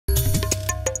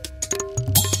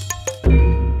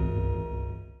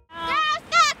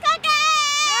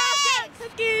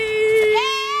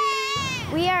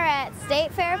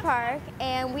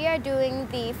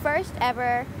the first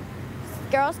ever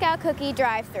Girl Scout cookie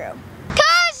drive-thru.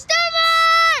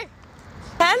 Customer!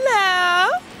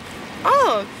 Hello!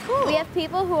 Oh, cool. We have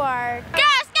people who are Girl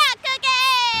Scout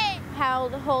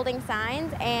cookie! holding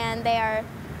signs, and they are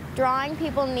drawing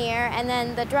people near, and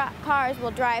then the cars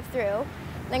will drive through.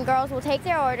 Then girls will take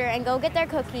their order and go get their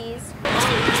cookies.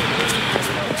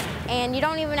 And you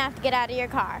don't even have to get out of your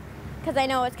car, because I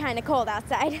know it's kind of cold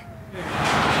outside.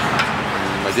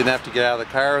 I didn't have to get out of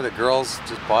the car. The girls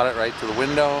just bought it right to the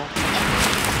window.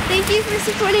 Thank you for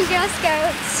supporting Girl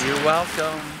Scouts. You're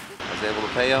welcome. I was able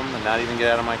to pay them and not even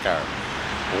get out of my car.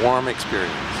 A warm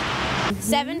experience.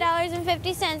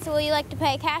 $7.50. Will you like to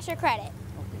pay cash or credit?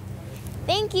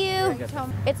 Thank you.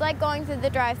 It's like going through the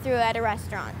drive-thru at a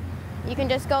restaurant. You can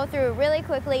just go through really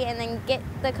quickly and then get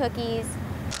the cookies,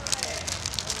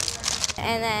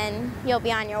 and then you'll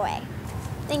be on your way.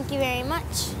 Thank you very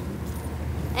much.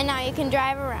 And now you can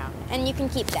drive around, and you can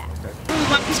keep that.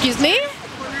 Excuse me?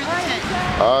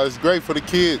 It's great for the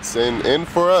kids and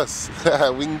for us.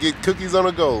 We can get cookies on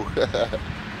the go.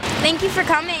 Thank you for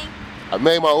coming. I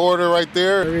made my order right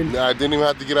there. I didn't even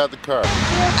have to get out the car.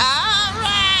 All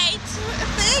right.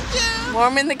 Thank you.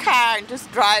 Warm in the car and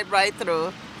just drive right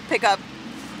through. Pick up,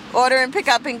 order and pick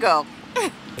up and go.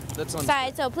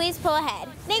 Sorry, so please pull ahead.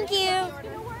 Thank you.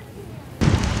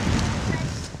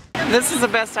 This is the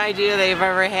best idea they've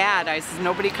ever had. I said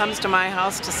nobody comes to my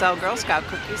house to sell Girl Scout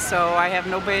cookies, so I have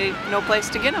no place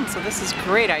to get them. So this is a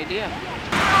great idea. Did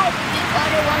you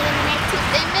order one lemonade to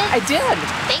Finman? I did.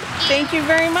 Thank you. Thank you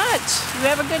very much. You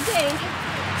have a good day.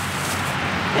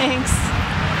 Thanks.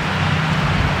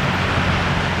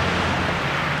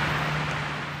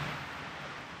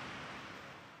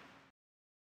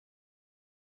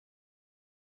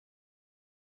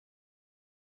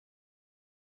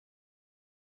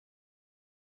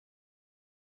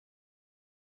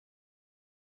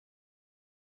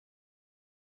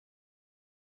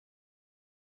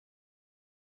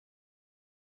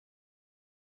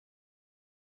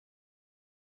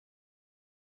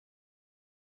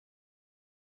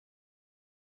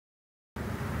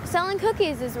 Selling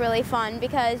cookies is really fun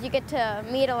because you get to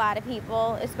meet a lot of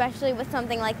people, especially with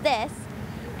something like this,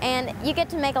 and you get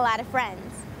to make a lot of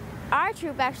friends. Our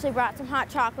troop actually brought some hot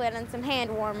chocolate and some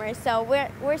hand warmers, so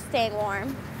we're staying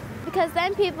warm. Because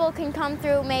then people can come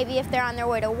through maybe if they're on their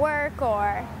way to work,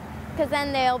 or because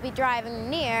then they'll be driving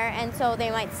near, and so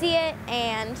they might see it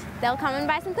and they'll come and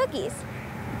buy some cookies.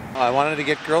 I wanted to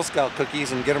get Girl Scout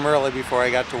cookies and get them early before I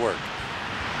got to work.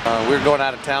 We were going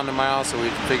out of town tomorrow, so we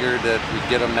figured that we'd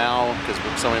get them now because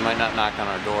somebody might not knock on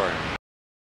our door.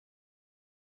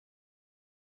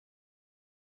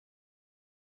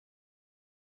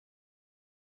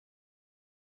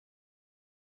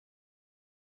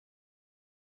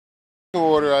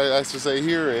 Order, I should say,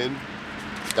 here, and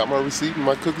got my receipt and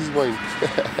my cookies waiting.